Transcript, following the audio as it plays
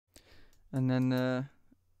and then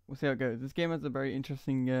we'll see how it goes. This game has a very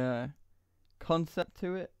interesting concept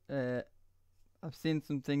to it. I've seen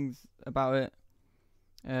some things about it.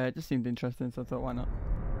 It just seemed interesting, so I thought, why not?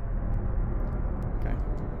 Okay.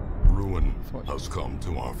 Ruin has come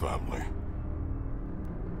to our family.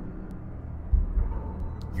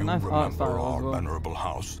 You nice art remember style our as well. venerable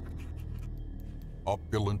house,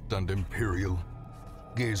 opulent and imperial,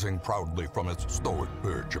 gazing proudly from its stoic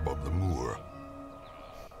perch above the moor.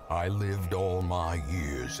 I lived all my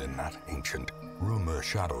years in that ancient,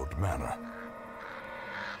 rumor-shadowed manor,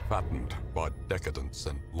 fattened by decadence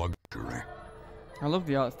and luxury. I love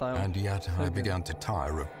the art style. And yet So I good. began to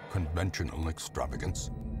tire of conventional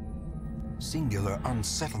extravagance. Singular,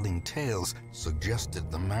 unsettling tales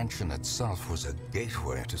suggested the mansion itself was a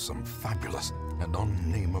gateway to some fabulous and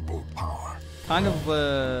unnameable power. Kind of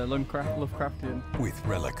Lovecraftian. With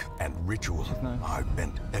relic and ritual, Nice. I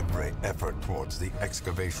bent every effort towards the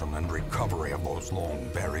excavation and recovery of those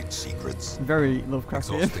long-buried secrets, Very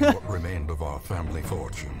Lovecraftian. exhausting what remained of our family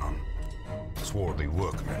fortune on swarthy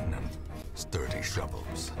workmen and sturdy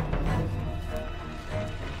shovels.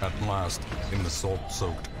 At last, in the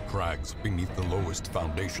salt-soaked crags beneath the lowest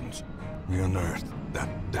foundations, we unearthed that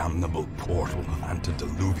damnable portal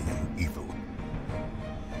antediluvian evil.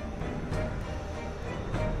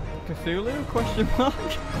 Cthulhu? Question mark?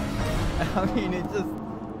 I mean, it just...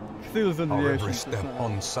 Cthulhu's under Our the every ocean. step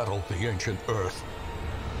unsettled the ancient earth.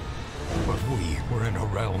 But we were in a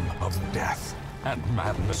realm of death and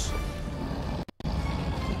madness.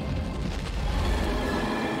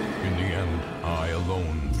 In the end, I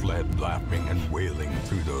alone fled laughing and wailing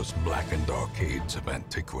through those blackened arcades of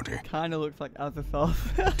antiquity. Kind of looks like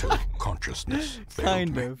Azathoth. Till consciousness failed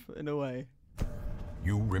Kind me. of, in a way.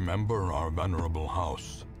 You remember our venerable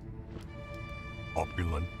house,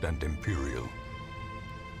 opulent and imperial.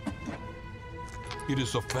 It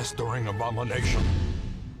is a festering abomination.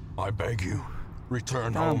 I beg you,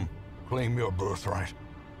 return home, claim your birthright,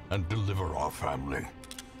 and deliver our family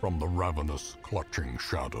from the ravenous, clutching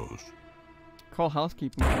shadows Call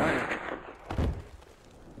housekeeping, right?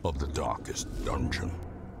 of the darkest dungeon.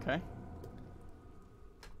 Okay.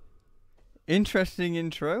 Interesting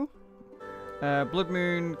intro. Blood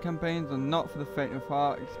Moon campaigns are not for the faint of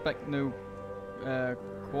heart. Expect no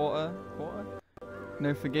quarter?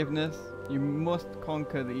 No forgiveness. You must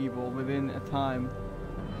conquer the evil within a time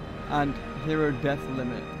and hero death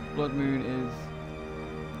limit. Blood Moon is...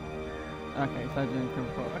 Okay,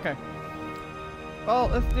 okay. Well,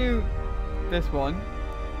 let's do this one.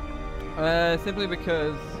 Simply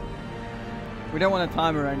because we don't want a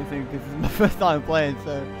timer or anything, because this is my first time playing,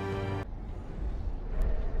 so...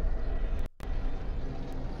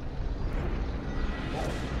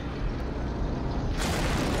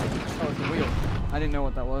 Oh, it's a wheel. I didn't know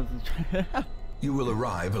what that was. You will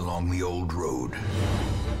arrive along the old road.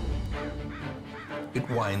 It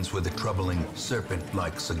winds with a troubling,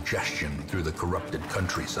 serpent-like suggestion through the corrupted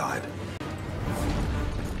countryside,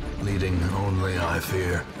 leading only, I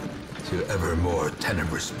fear, to ever more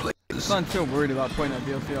tenebrous places. I'm still worried about putting that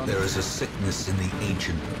DLC on. There is a sickness in the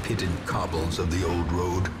ancient, pitted cobbles of the old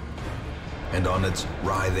road, and on its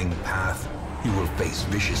writhing path, you will face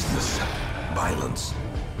viciousness, violence,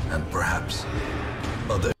 and perhaps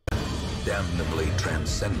other damnably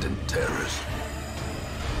transcendent terrors.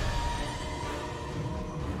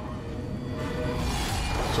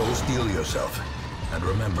 So steel yourself, and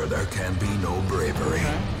remember there can be no bravery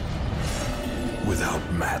without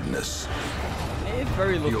madness. It's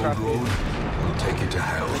very The old Lovecraftian. road will take you to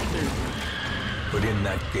hell, but in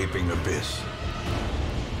that gaping abyss,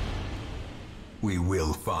 we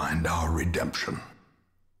will find our redemption.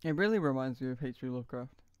 It really reminds me of H.P.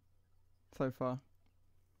 Lovecraft so far,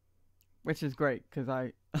 which is great because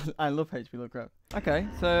I I love H.P. Lovecraft. Okay,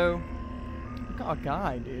 so we got a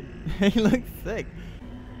guy, dude. He looks sick.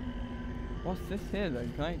 What's this here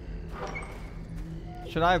then? Can I?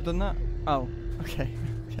 Should I have done that? Oh, okay.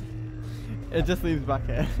 It just leaves back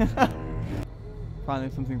here. Finally,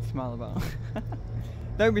 something to smile about.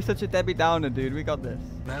 Don't be such a Debbie Downer, dude. We got this.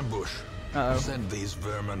 Ambush. Uh-oh. Send these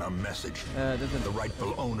vermin a message. There's a The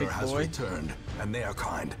rightful owner big has boy. returned, and their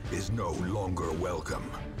kind is no longer welcome.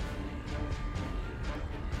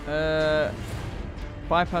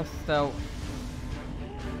 Bypass stealth.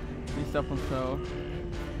 Be stealth on stealth.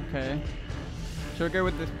 Okay. Should we go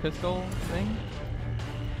with this pistol thing?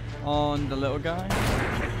 On the little guy?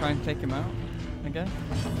 Try and take him out, I guess.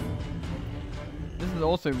 This is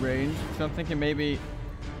also range, so I'm thinking maybe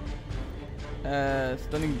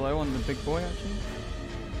stunning blow on the big boy actually.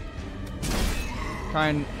 Try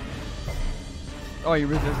and... Oh, he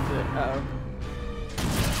resisted it. Uh-oh.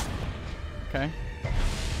 Okay.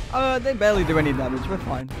 They barely do any damage. We're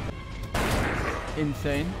fine.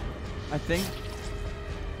 Insane, I think.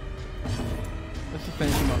 Let's just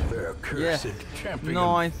finish him up. Their Yeah. cursed champion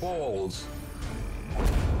Nice. falls.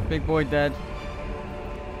 Big boy dead.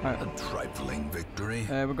 A Right. trifling victory,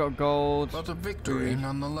 We've got gold. but a victory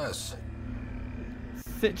nonetheless.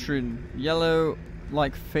 Citron. Yellow,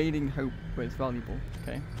 like fading hope, but it's valuable.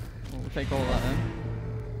 Okay. Well, we'll take all of that then.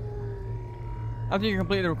 After you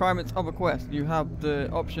complete the requirements of a quest, you have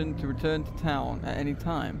the option to return to town at any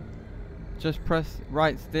time. Just press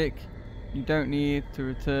right stick. You don't need to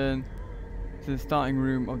return to the starting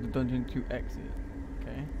room of the dungeon to exit.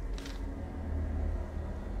 Okay.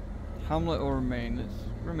 Hamlet or remain? Let's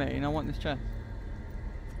remain. I want this chest.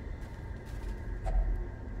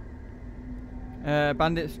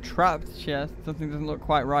 Bandits trapped chest. Something doesn't look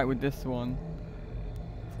quite right with this one.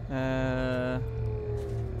 I'm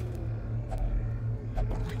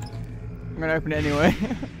gonna open it anyway.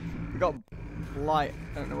 We got light.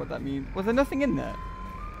 I don't know what that means. Was there nothing in there?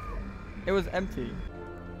 It was empty.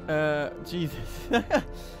 Jesus.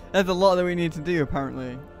 There's a lot that we need to do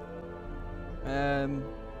apparently.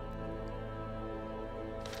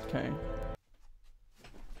 Okay.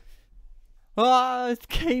 Ah, it's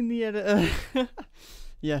Kane the editor.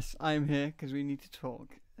 Yes, I'm here because we need to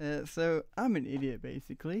talk. So I'm an idiot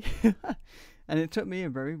basically, and it took me a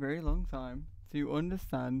very, very long time to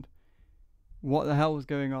understand what the hell was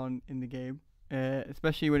going on in the game,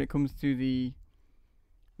 especially when it comes to the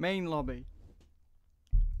main lobby.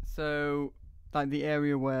 So, like the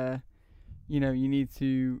area where, you know, you need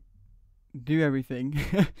to do everything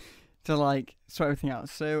to like sort everything out.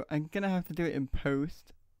 So I'm gonna have to do it in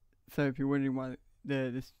post. So if you're wondering why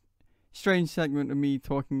this strange segment of me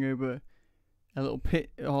talking over a little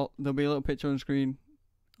there'll be a little picture on the screen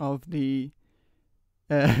of the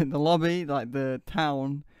lobby, like the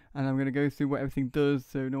town, and I'm gonna go through what everything does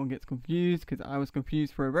so no one gets confused, because I was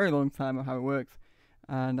confused for a very long time of how it works,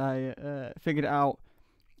 and I figured it out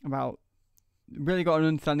really got an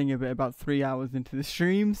understanding of it about 3 hours into the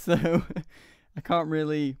stream, so I can't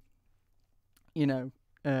really, you know,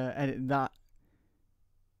 edit that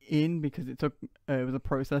in because it was a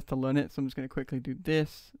process to learn it. So I'm just going to quickly do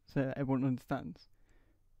this so that everyone understands.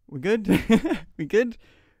 We're good? We good?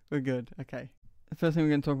 We're good. Okay. The first thing we're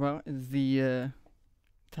going to talk about is the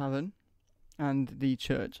tavern and the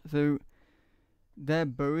church. So they're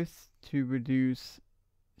both to reduce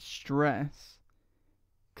stress,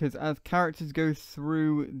 because as characters go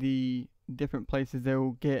through the different places, they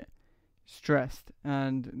will get stressed,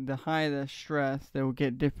 and the higher their stress, they will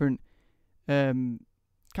get different kind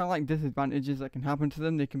of like disadvantages that can happen to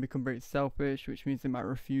them. They can become very selfish, which means they might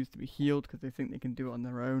refuse to be healed because they think they can do it on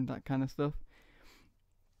their own, that kind of stuff.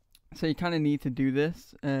 So you kind of need to do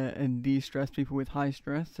this and de-stress people with high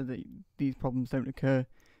stress so that these problems don't occur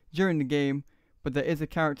during the game. But there is a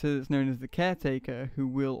character that's known as the Caretaker who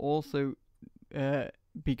will also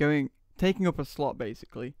be taking up a slot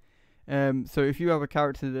basically. So if you have a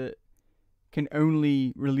character that can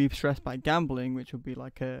only relieve stress by gambling, which would be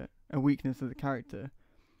like a weakness of the character,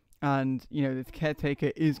 and you know the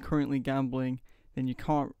Caretaker is currently gambling, then you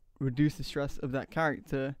can't reduce the stress of that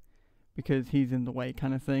character because he's in the way,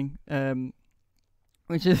 kind of thing,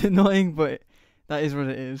 which is annoying, but that is what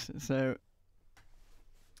it is. So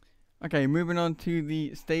okay, moving on to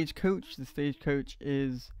the Stagecoach. The Stagecoach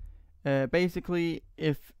is basically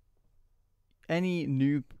if any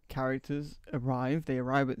new characters arrive, they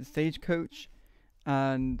arrive at the Stagecoach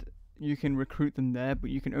and you can recruit them there,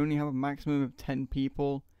 but you can only have a maximum of 10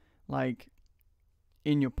 people like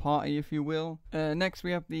in your party, if you will. Next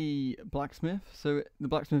we have the blacksmith. So the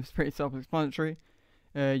blacksmith is pretty self-explanatory.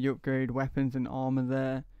 You upgrade weapons and armor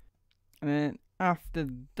there. And then after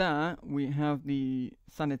that we have the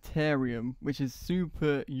sanitarium, which is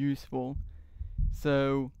super useful.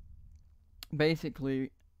 So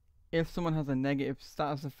basically if someone has a negative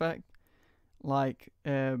status effect, like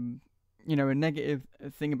you know, a negative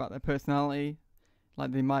thing about their personality,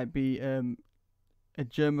 like they might be a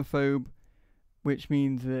germaphobe, which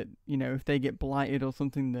means that, you know, if they get blighted or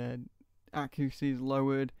something, their accuracy is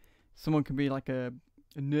lowered. Someone can be like a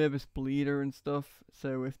nervous bleeder and stuff,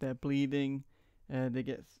 so if they're bleeding, they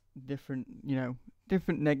get different, you know,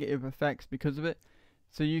 different negative effects because of it.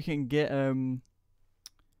 So you can get them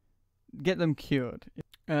cured.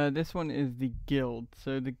 This one is the guild.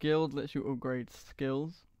 So the guild lets you upgrade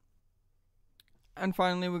skills. And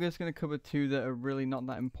finally, we're just going to cover two that are really not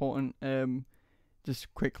that important.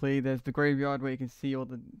 Just quickly, there's the graveyard where you can see all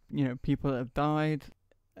the, you know, people that have died,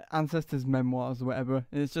 ancestors' memoirs or whatever.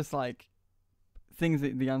 And it's just like things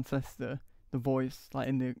that the ancestor, the voice, like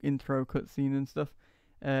in the intro cutscene and stuff,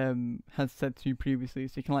 has said to you previously,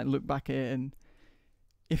 so you can like look back at it and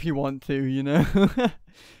if you want to, you know.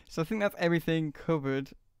 So I think that's everything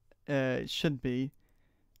covered. It should be.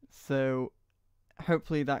 So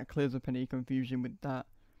hopefully that clears up any confusion with that.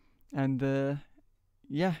 And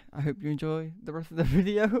yeah, I hope you enjoy the rest of the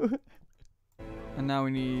video. And now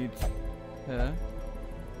we need her.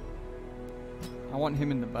 I want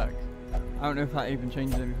him in the back. I don't know if that even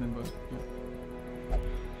changes anything, but yeah.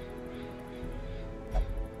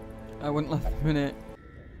 I went last minute.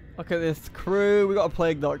 Look at this crew. We got a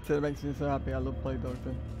plague doctor. It makes me so happy. I love plague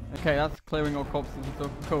doctor. Okay, that's clearing all corpses and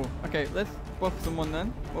stuff. Cool. Okay, let's buff someone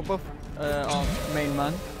then. We'll buff our main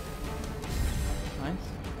man. Nice.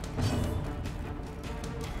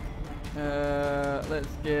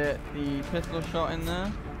 Let's get the pistol shot in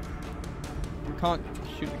there. We can't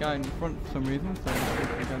shoot the guy in front for some reason, so let's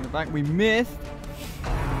shoot the guy in the back. We missed.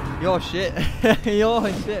 You're shit.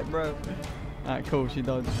 You're shit, bro. Alright, cool. She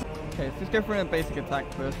dodged. Okay, so let's go for a basic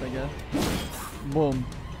attack first, I guess. Boom.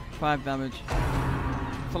 5 damage.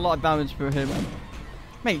 That's a lot of damage for him.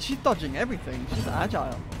 Mate, she's dodging everything. She's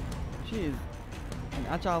agile. She is an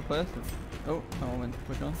agile person. Oh, I went to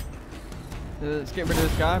click on. Let's get rid of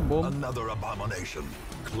this guy. Boom. Another abomination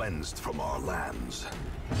cleansed from our lands.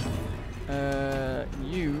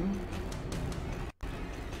 You.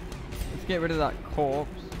 Let's get rid of that corpse.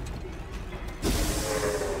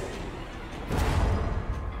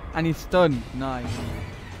 And he's stunned. Nice.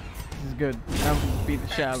 This is good. Now we can beat the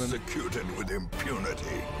shit out of him. Executed with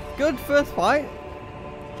impunity. Good first fight.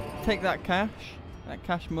 Take that cash. That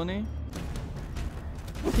cash money.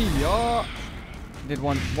 Yeah. Did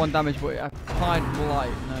one damage, but it applied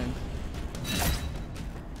blight. Nice.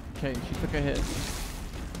 Okay, she took a hit.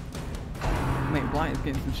 Mate, blight is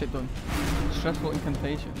getting some shit done. Stressful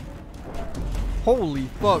incantation. Holy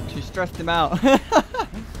fuck, she stressed him out.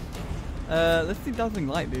 Let's see dazzling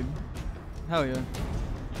light, dude. Hell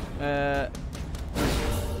yeah.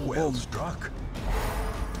 Well struck.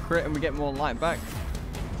 Crit and we get more light back.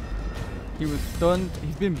 He was stunned.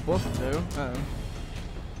 He's been buffed though. Uh oh.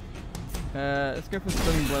 Let's go for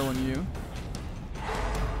stunning blow on you.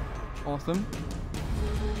 Awesome.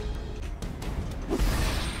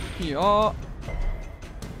 Here. Oh,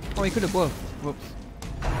 he could have buffed. Whoops.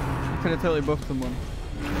 He could have totally buffed someone.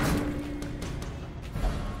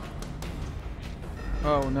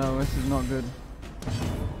 Oh no, this is not good.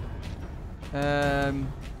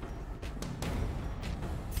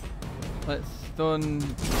 Let's stun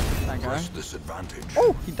that guy. Disadvantage.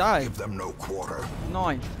 Oh, he died. Give them no quarter.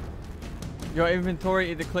 Nice. Your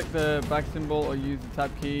inventory, either click the back symbol or use the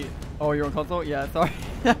tab key. Oh, you're on console? Yeah, sorry.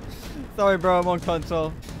 Sorry, bro, I'm on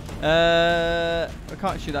console. I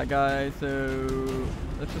can't shoot that guy, so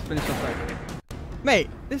let's just finish off that. Mate,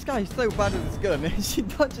 this guy is so bad with this gun. She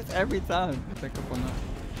dodges every time. Pick up on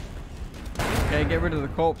that. Okay, get rid of the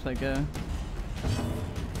corpse, I guess.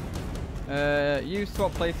 You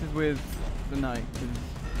swap places with the knight, 'cause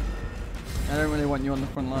I don't really want you on the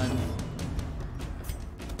front lines.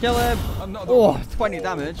 Kill him! Oh, 20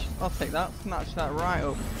 damage. I'll take that. Snatch that right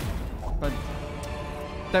up. But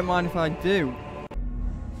don't mind if I do.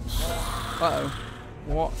 Uh-oh.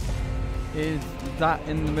 What is that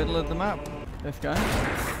in the middle of the map? This guy.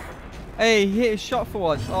 Hey, he hit his shot for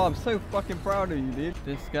once. Oh, I'm so fucking proud of you, dude.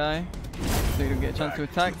 This guy. So you don't get a chance to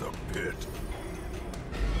attack.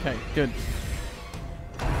 Okay, good.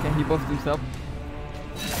 Okay, he buffed himself.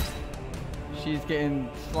 She's getting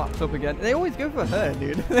slapped up again. They always go for her,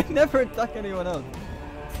 dude. They never attack anyone else.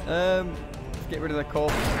 Let's get rid of the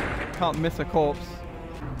corpse. Can't miss a corpse.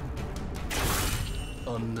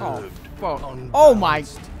 Unnerved. Oh, fuck. Oh my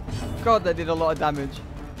god, that did a lot of damage.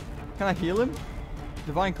 Can I heal him?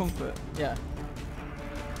 Divine Comfort. Yeah.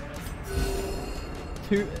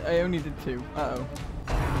 2. I only did 2. Uh-oh.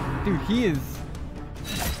 Dude, he is...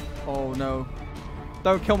 Oh no.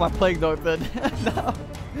 Don't kill my plague doctor. No.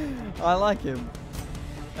 I like him.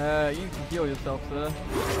 You can heal yourself, sir.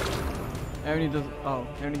 It only does... Oh,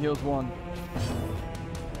 it only heals 1.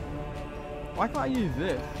 Why can't I use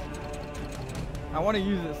this? I want to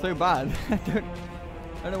use it so bad. I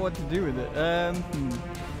don't know what to do with it.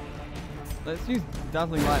 Let's use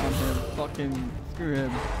Dazzling Light on him. Fucking screw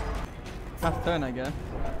him. Fast turn, I guess.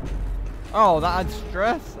 Oh, that adds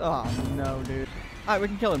stress? Oh, no, dude. Alright, we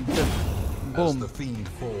can kill him. Just boom. As the fiend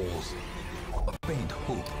falls, a faint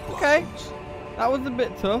hope blossoms. Okay. That was a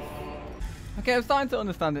bit tough. Okay, I'm starting to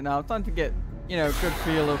understand it now. I'm starting to get, you know, a good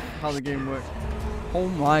feel of how the game works. Oh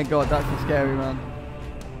my god, that's a scary man.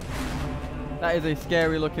 That is a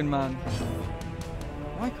scary looking man.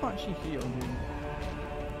 Why can't she heal, dude?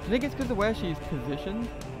 Do you think it's because of where she's positioned?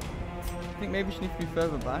 I think maybe she needs to be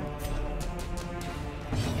further back.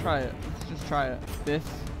 try it. Let's just try it. This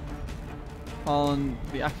on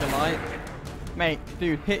the acolyte. Mate,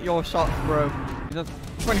 dude, hit your shots, bro. He does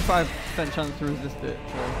 25% chance to resist it,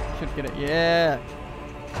 so should get it. Yeah.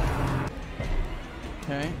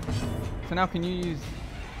 Okay. So now can you use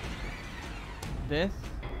this?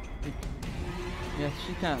 Yes,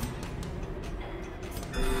 she can.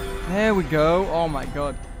 There we go. Oh my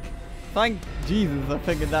god. Thank Jesus I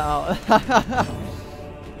figured that out.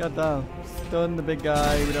 God damn. Stun the big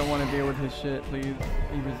guy. We don't want to deal with his shit, please.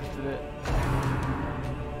 He resisted it.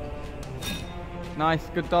 Nice.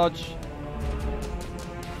 Good dodge.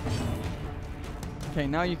 Okay,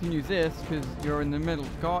 now you can use this because you're in the middle.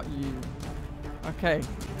 Got you. Okay.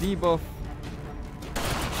 Debuff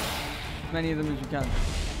as many of them as you can.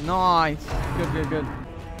 Nice. Good, good, good.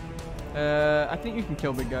 I think you can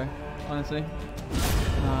kill big guy, honestly.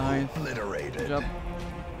 Nice. Obliterated. Good job.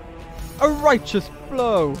 A righteous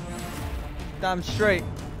blow. Damn straight.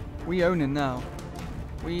 We own him now.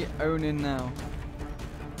 We own him now.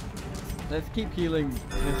 Let's keep healing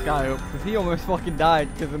this guy up because he almost fucking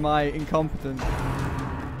died because of my incompetence.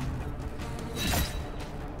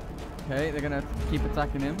 Okay, they're gonna keep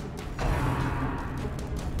attacking him.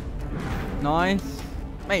 Nice.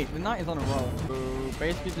 Mate, the knight is on a roll. So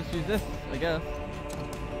basically just use this, I guess.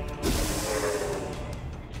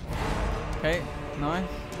 Okay, nice.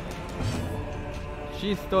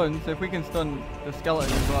 She's stunned, so if we can stun the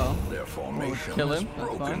skeleton as well, Their formation we'll kill him. is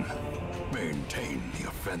That's broken. fine. Maintain the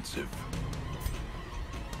offensive.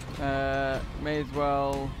 May as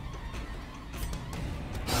well.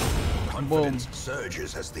 Confidence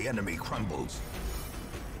surges as the enemy crumbles.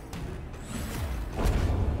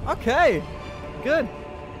 Okay, good.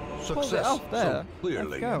 Pulled it Success off there. so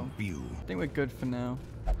clearly Let's go. in view. I think we're good for now.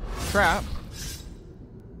 Trap.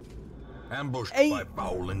 Ambushed 8 by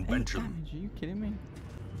foul invention. damage. Are you kidding me?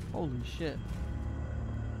 Holy shit.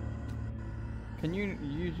 Can you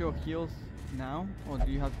use your heals now, or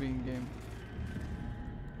do you have to be in game?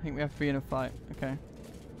 I think we have to be in a fight. Okay.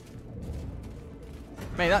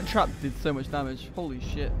 Mate, that trap did so much damage. Holy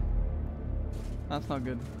shit. That's not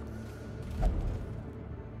good.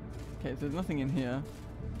 Okay, so there's nothing in here.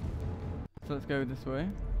 So let's go this way.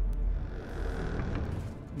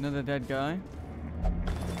 Another dead guy.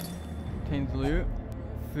 Contains loot.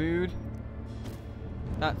 Food.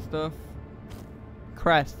 That stuff.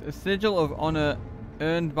 Crest. A sigil of honor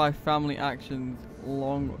earned by family actions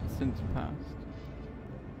long since past.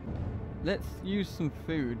 Let's use some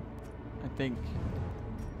food, I think.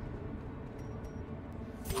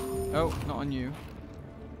 Oh, not on you.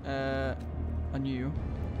 On you.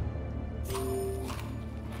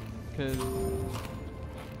 Because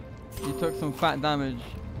you took some fat damage.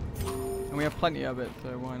 And we have plenty of it,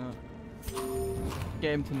 so why not?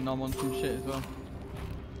 Get him to nom on some shit as well.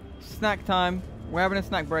 Snack time. We're having a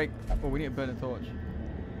snack break. Oh, we need to burn a torch.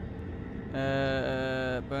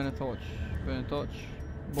 Burn a torch. Burn a torch.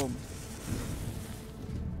 Boom.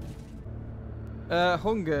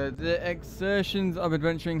 Hunger. The exertions of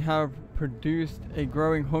adventuring have produced a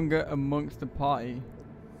growing hunger amongst the party.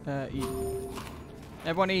 Eat.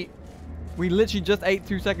 Everyone eat. We literally just ate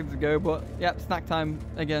 2 seconds ago, but yep, snack time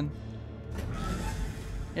again.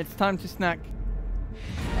 It's time to snack.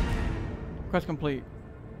 Quest complete.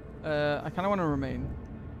 I kind of want to remain.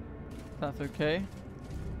 If that's okay.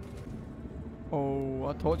 Oh,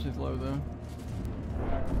 our torch is low though.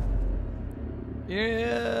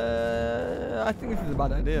 Yeah, I think this is a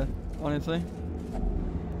bad idea, honestly.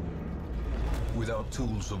 Without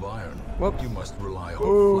tools of iron, Whoops. you must rely on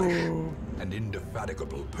Oh. flesh and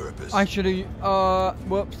indefatigable purpose. I should have.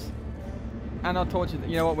 Whoops. And our torches.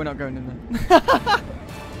 You know what? We're not going in there.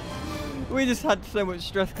 We just had so much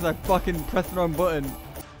stress because I fucking pressed the wrong button.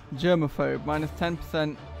 Germaphobe. Minus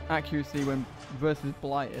 10% accuracy when versus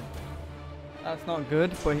blighted. That's not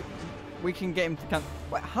good, but we can get him to cancel.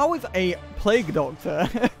 Wait, how is a plague doctor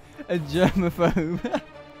a germaphobe?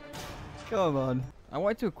 Come on. I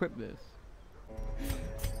wanted to equip this.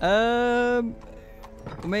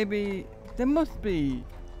 Maybe there must be.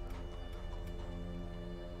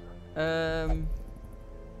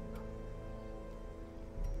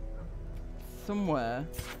 Somewhere.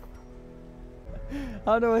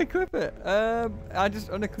 How do I equip it? I just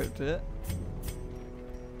unequipped it.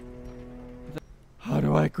 How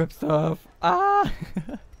do I equip stuff? Ah!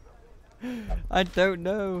 I don't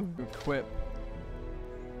know. Equip.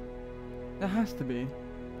 There has to be.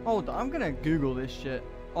 Hold on, I'm gonna Google this shit,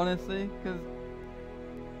 honestly, because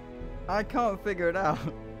I can't figure it out.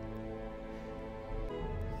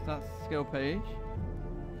 That's skill page.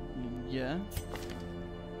 Yeah.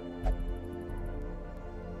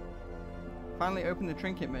 Finally open the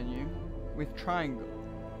trinket menu with triangle.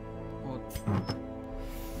 god.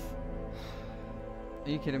 Are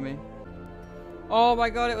you kidding me? Oh my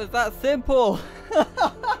god, it was that simple!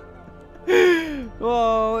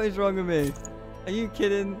 Whoa, what is wrong with me? Are you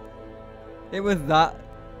kidding? It was that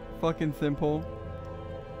fucking simple.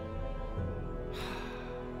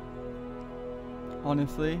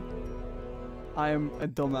 Honestly, I am a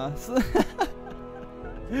dumbass.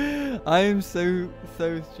 I am so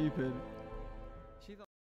stupid.